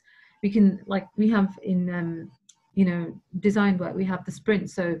waves. We have in, design work, we have the sprint.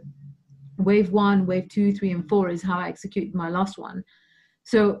 So wave 1, wave 2, 3, and 4 is how I execute my last one.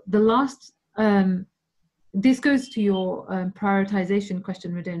 So the last, this goes to your prioritization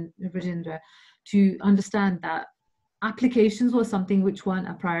question, Rajendra, to understand that applications was something which weren't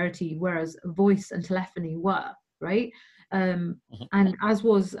a priority, whereas voice and telephony were, right? And as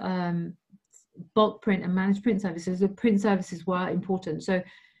was bulk print and managed print services, the print services were important. So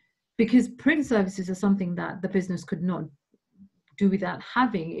because print services are something that the business could not do without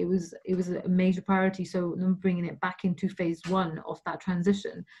having, it was a major priority. So I'm bringing it back into phase 1 of that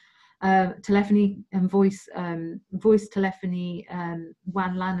transition. Telephony and voice telephony,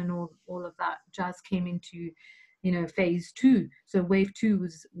 WAN, LAN, and all of that jazz came into, phase 2. So wave 2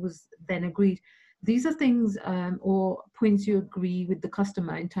 was then agreed. These are things or points you agree with the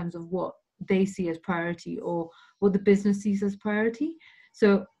customer in terms of what they see as priority or what the business sees as priority.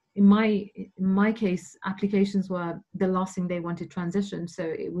 So in my case, applications were the last thing they wanted transition. So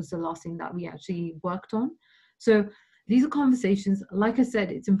it was the last thing that we actually worked on. So these are conversations. Like I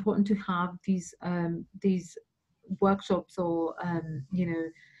said, it's important to have these workshops or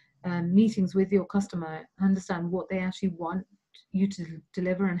meetings with your customer, understand what they actually want you to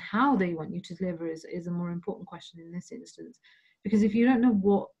deliver and how they want you to deliver is a more important question in this instance. Because if you don't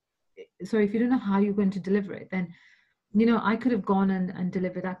know if you don't know how you're going to deliver it, then I could have gone and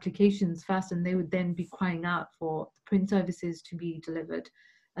delivered applications first, and they would then be crying out for the print services to be delivered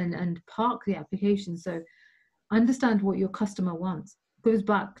and park the application. So understand what your customer wants. Goes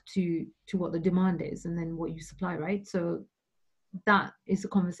back to what the demand is and then what you supply, right? So that is a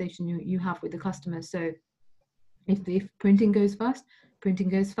conversation you have with the customer. So if printing goes first, printing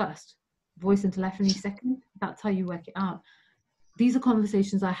goes first. Voice and telephony second. That's how you work it out. These are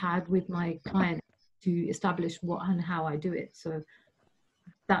conversations I had with my client to establish what and how I do it. So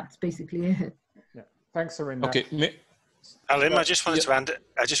that's basically it. Yeah. Thanks, Surinder. Okay. Alim, I just wanted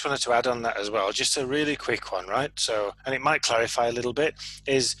to add on that as well, just a really quick one, right? So, and it might clarify a little bit,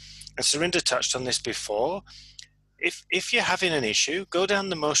 and Surinder touched on this before, if you're having an issue, go down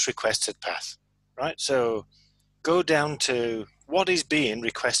the most requested path, right? So go down to what is being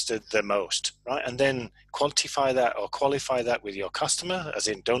requested the most, right? And then quantify that or qualify that with your customer, as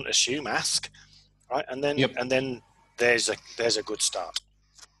in don't assume, ask, right? And then and then there's a good start.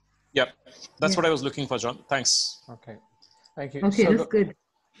 Yep, that's what I was looking for, John. Thanks. Okay, thank you. Okay, so that's good.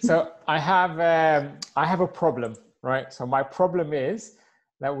 So I have a problem, right? So my problem is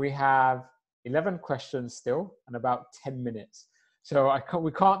that we have 11 questions still and about 10 minutes. So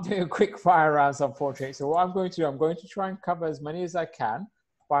we can't do quick fire rounds, unfortunately. So what I'm going to do, I'm going to try and cover as many as I can,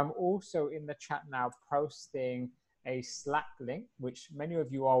 but I'm also in the chat now posting a Slack link, which many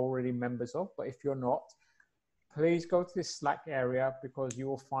of you are already members of, but if you're not, please go to this Slack area because you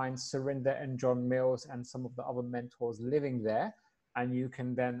will find Surinder and John Mills and some of the other mentors living there, and you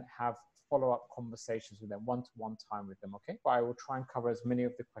can then have follow-up conversations with them, one-to-one time with them, okay? But I will try and cover as many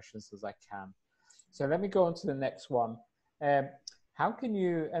of the questions as I can. So let me go on to the next one. How can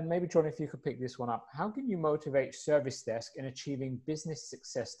you, and maybe John, if you could pick this one up, how can you motivate Service Desk in achieving business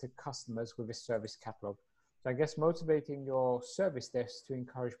success to customers with a service catalog? So I guess motivating your Service Desk to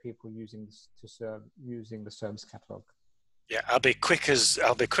encourage people using the service catalog. Yeah, I'll be quick as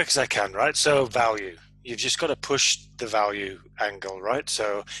I can, right? So value. You've just got to push the value angle, right?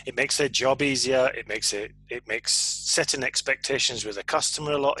 So it makes their job easier. It makes setting expectations with the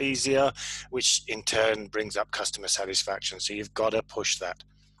customer a lot easier, which in turn brings up customer satisfaction. So you've got to push that.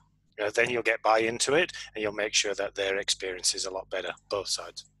 Then you'll get buy into it, and you'll make sure that their experience is a lot better, both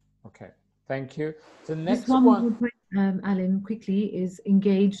sides. Okay, Thank you. The Just next one one. more point, Alan, quickly, is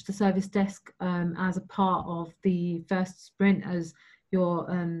engage the service desk as a part of the first sprint as your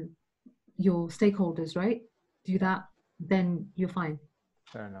stakeholders, right? Do that, then you're fine.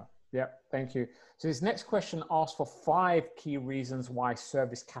 Fair enough. Yep, thank you. So this next question asks for 5 key reasons why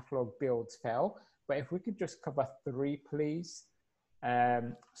service catalog builds fail. But if we could just cover 3, please.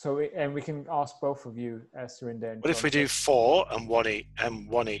 And we can ask both of you, Surinder and What if we do 4 and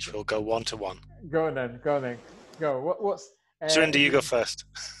one each? We'll go 1 to 1. Go then. Go. What's Surinder, you go first.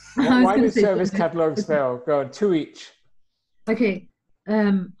 Why do service catalogs fail? Go on, 2 each. Okay.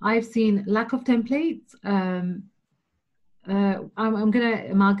 I've seen lack of templates. I'm going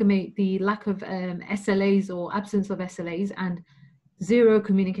to amalgamate the lack of SLAs or absence of SLAs and 0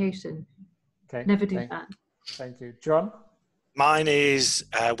 communication. Okay. Never do that. Thank you. John? Mine is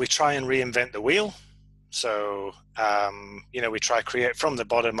we try and reinvent the wheel. So, we try create from the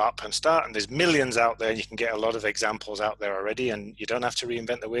bottom up and start, and there's millions out there, and you can get a lot of examples out there already, and you don't have to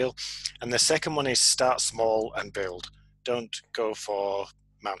reinvent the wheel. And the second one is start small and build. Don't go for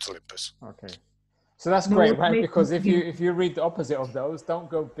Mount Olympus. Okay. So that's great, right? Because if you read the opposite of those, don't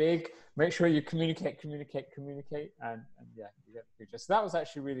go big. Make sure you communicate, and yeah, you get the picture. So that was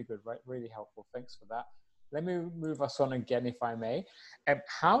actually really good, right? Really helpful. Thanks for that. Let me move us on again, if I may.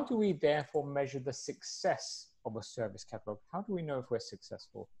 How do we therefore measure the success of a service catalog? How do we know if we're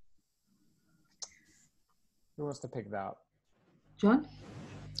successful? Who wants to pick that up? John?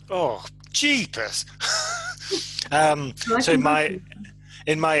 Oh, jeepers. So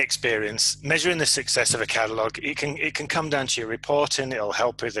in my experience, measuring the success of a catalog, it can come down to your reporting. It'll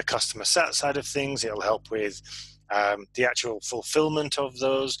help with the customer sat side of things. It'll help with the actual fulfillment of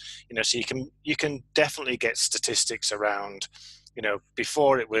those. So you can definitely get statistics around.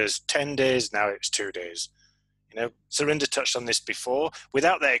 Before it was 10 days, now it's 2 days. Surinder touched on this before.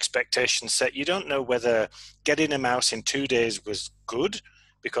 Without that expectation set, you don't know whether getting a mouse in 2 days was good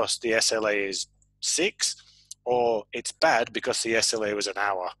because the SLA is 6, or it's bad because the SLA was an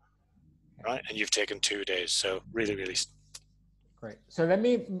hour, right? And you've taken 2 days. So really, really. Great. So let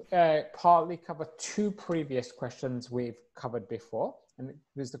me partly cover 2 previous questions we've covered before. And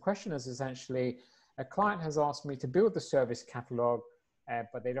because the question is essentially, a client has asked me to build the service catalog,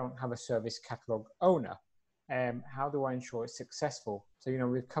 but they don't have a service catalog owner. How do I ensure it's successful? So,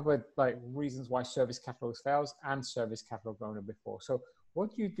 we've covered like reasons why service catalogs fails and service catalog owner before. So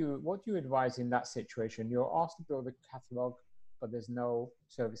what do you do? What do you advise in that situation? You're asked to build a catalog, but there's no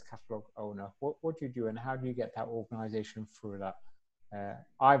service catalog owner. What do you do, and how do you get that organization through that?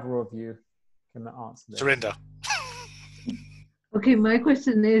 Either of you can answer this. Surinder. Okay, my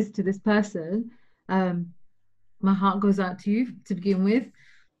question is to this person. My heart goes out to you to begin with.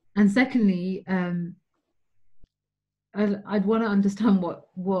 And secondly, I'd want to understand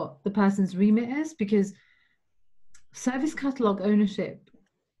what the person's remit is, because service catalog ownership,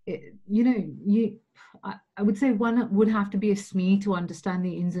 I would say one would have to be a SME to understand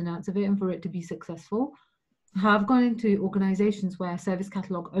the ins and outs of it and for it to be successful. I've gone into organizations where service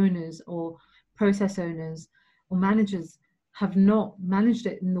catalog owners or process owners or managers have not managed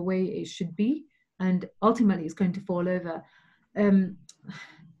it in the way it should be, and ultimately it's going to fall over.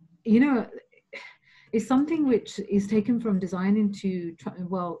 It's something which is taken from design into,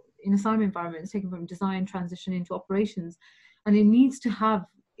 in a SIME environment, it's taken from design, transition into operations, and it needs to have,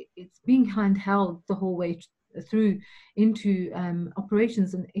 it's being handheld the whole way through into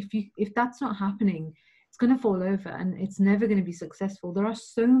operations. And if that's not happening, it's going to fall over and it's never going to be successful. There are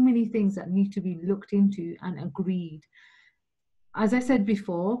so many things that need to be looked into and agreed. As I said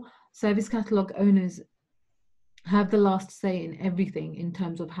before, service catalog owners have the last say in everything in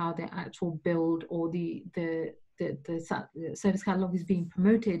terms of how their actual build or the service catalog is being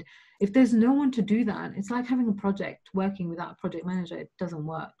promoted. If there's no one to do that, it's like having a project working without a project manager. It doesn't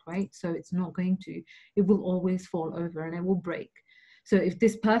work, right? So it's not going to, it will always fall over and it will break. So if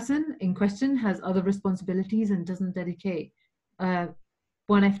this person in question has other responsibilities and doesn't dedicate 1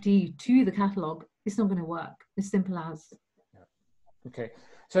 FTE to the catalog, it's not going to work. As simple as. Okay,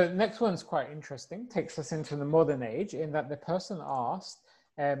 so the next one's quite interesting. Takes us into the modern age in that the person asked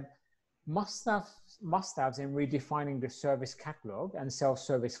must-haves in redefining the service catalog and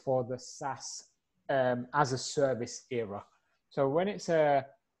self-service for the SaaS as a service era. So when it's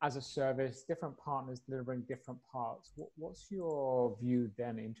as a service, different partners delivering different parts, what's your view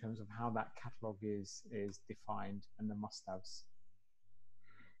then in terms of how that catalog is defined and the must-haves?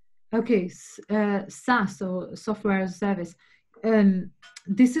 Okay, SaaS or software as a service.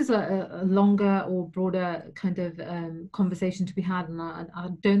 this is a longer or broader kind of conversation to be had, and I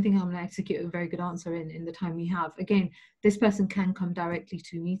don't think I'm going to execute a very good answer in the time we have. Again, this person can come directly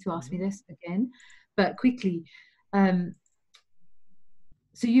to me to ask me this again, but quickly. So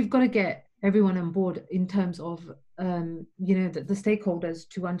you've got to get everyone on board in terms of you know, the stakeholders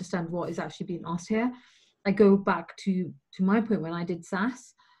to understand what is actually being asked here. I go back to my point when I did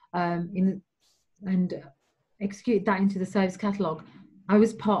SaaS and execute that into the service catalog. I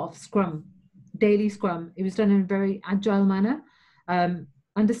was part of Scrum, daily Scrum. It was done in a very agile manner.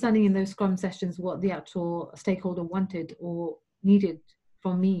 Understanding in those Scrum sessions what the actual stakeholder wanted or needed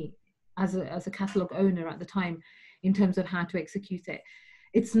from me as a catalog owner at the time in terms of how to execute it.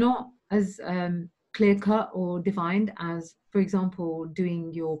 It's not as clear cut or defined as, for example,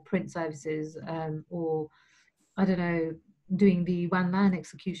 doing your print services or, I don't know, doing the one-man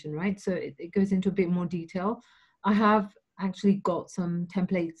execution, right? So it goes into a bit more detail. I have actually got some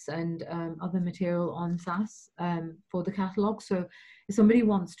templates and other material on SaaS for the catalog. So if somebody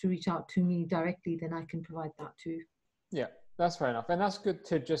wants to reach out to me directly, then I can provide that too. Yeah, that's fair enough. And that's good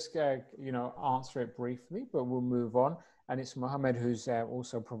to just, you know, answer it briefly, but we'll move on. And it's Mohammed who's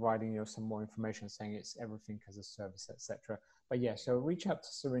also providing you some more information, saying it's everything as a service, etc. But yeah, so reach out to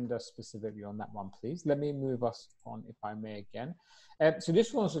Surinder specifically on that one, please. Let me move us on, if I may, again. So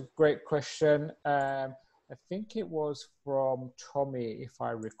this one's a great question. I think it was from Tommy, if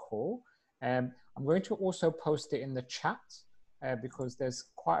I recall. I'm going to also post it in the chat because there's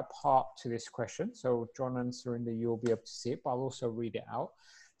quite a part to this question. So John and Surinder, you'll be able to see it, but I'll also read it out.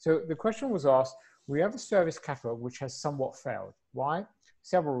 So the question was asked, we have a service catalog which has somewhat failed. Why?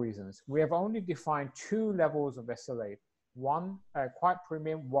 Several reasons. We have only defined 2 levels of SLA, one quite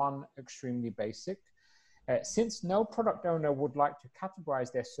premium, one extremely basic. Since no product owner would like to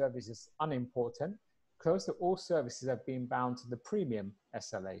categorize their services unimportant, close to all services have been bound to the premium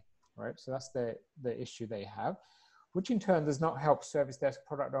SLA, right? So that's the issue they have, which in turn does not help service desk,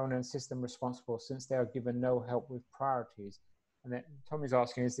 product owner, and system responsible since they are given no help with priorities. And then Tommy's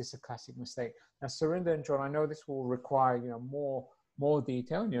asking, is this a classic mistake? Now, Surinder and John, I know this will require, you know, more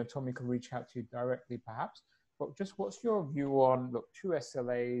detail. You know, Tommy can reach out to you directly, perhaps. But just what's your view on, look, 2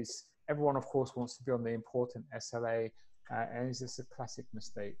 SLAs? Everyone, of course, wants to be on the important SLA. And is this a classic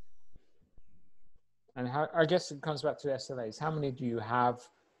mistake? And how, I guess it comes back to SLAs. How many do you have?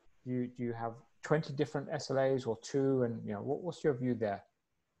 Do you have 20 different SLAs or 2? And, you know, what's your view there?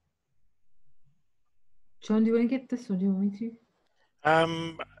 John, do you want to get this or do you want me to?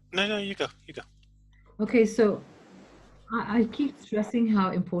 No, you go. Okay, so I keep stressing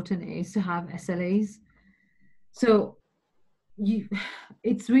how important it is to have SLAs. So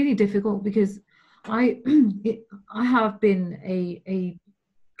it's really difficult because I have been a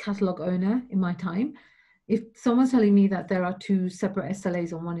catalog owner in my time. If someone's telling me that there are 2 separate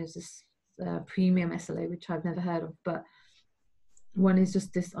SLAs and one is this premium SLA, which I've never heard of, but one is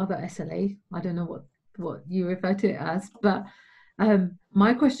just this other SLA, I don't know what you refer to it as, but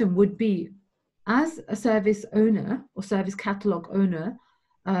my question would be, as a service owner or service catalog owner,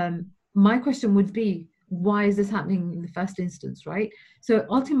 my question would be, why is this happening in the first instance, right? So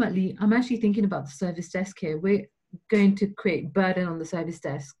ultimately, I'm actually thinking about the service desk here. We're going to create burden on the service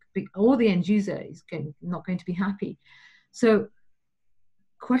desk, or the end user is not going to be happy. So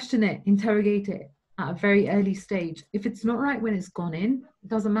question it, interrogate it at a very early stage. If it's not right when it's gone in, it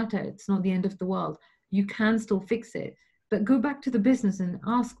doesn't matter. It's not the end of the world. You can still fix it. But go back to the business and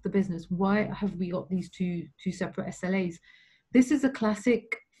ask the business, why have we got these two separate SLAs? This is a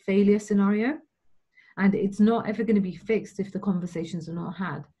classic failure scenario, and it's not ever going to be fixed if the conversations are not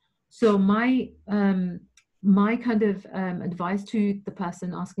had. So my kind of advice to the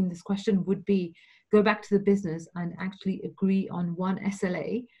person asking this question would be, go back to the business and actually agree on one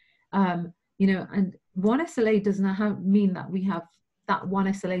SLA. You know, and one SLA does not mean that we have that one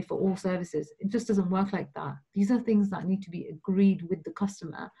SLA for all services. It just doesn't work like that. These are things that need to be agreed with the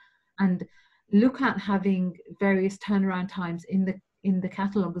customer, and look at having various turnaround times in the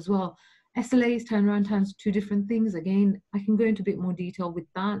catalog as well. SLAs, turnaround times, 2 different things. Again, I can go into a bit more detail with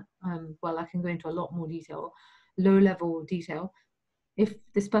that. Well, I can go into a lot more detail, low level detail. If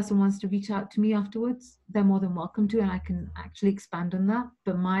this person wants to reach out to me afterwards, they're more than welcome to, and I can actually expand on that.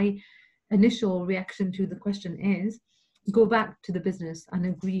 But my initial reaction to the question is, go back to the business and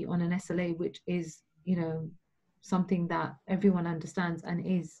agree on an SLA, which is, you know, something that everyone understands and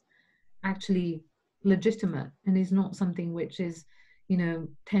is actually legitimate, and is not something which is, you know,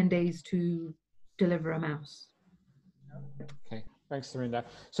 10 days to deliver a mouse. Okay, Thanks, Surinder.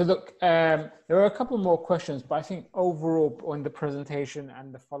 So look, there are a couple more questions, but I think overall on the presentation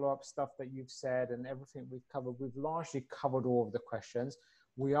and the follow-up stuff that you've said and everything we've covered, we've largely covered all of the questions.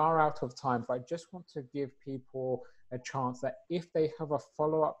 We are out of time, but I just want to give people a chance that if they have a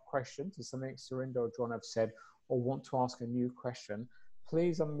follow-up question to something Surinder or John have said, or want to ask a new question,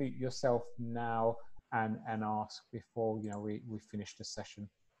 please unmute yourself now and ask before we finish the session.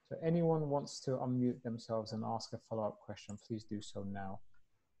 So anyone wants to unmute themselves and ask a follow-up question, please do so now.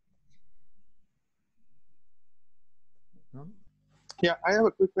 No? Yeah, I have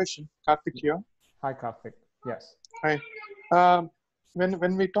a quick question. Karthik here. Hi, Karthik. Yes. Hi.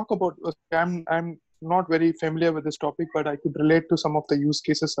 When we talk about, I'm not very familiar with this topic, but I could relate to some of the use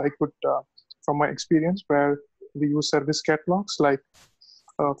cases I could from my experience where we use service catalogs, like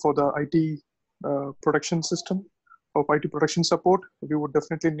for the IT production system of IT production support. We would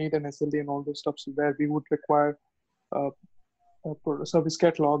definitely need an SLD and all those stuff, so where we would require a service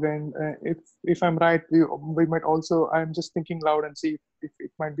catalog. And if I'm right, we might also, I'm just thinking loud and see if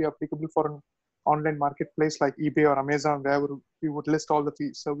it might be applicable for an online marketplace like eBay or Amazon, where we would list all the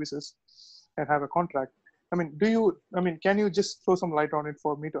services and have a contract. Can you just throw some light on it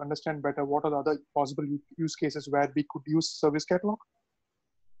for me to understand better what are the other possible use cases where we could use service catalog?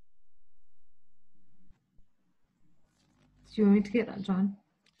 Do you want me to get that, John?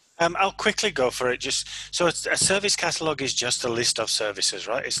 I'll quickly go for it. So a service catalog is just a list of services,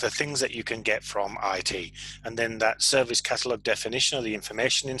 right? It's the things that you can get from IT, and then that service catalog definition, or the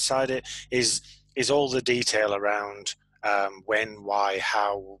information inside it, is all the detail around when, why,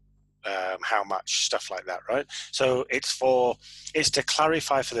 how much, stuff like that, right? So it's to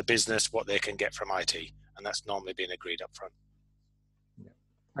clarify for the business what they can get from IT, and that's normally been agreed up front. Yeah.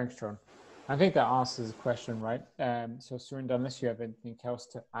 Thanks, John. I think that answers the question, right? So Surinder, unless you have anything else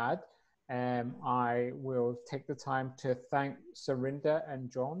to add, I will take the time to thank Surinder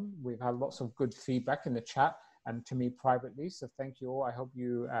and John. We've had lots of good feedback in the chat and to me privately, so thank you all. I hope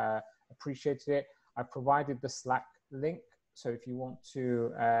you appreciated it. I provided the Slack link, so if you want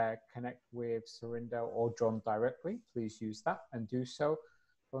to connect with Surinder or John directly, please use that and do so.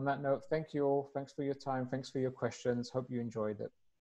 On that note, thank you all. Thanks for your time. Thanks for your questions. Hope you enjoyed it.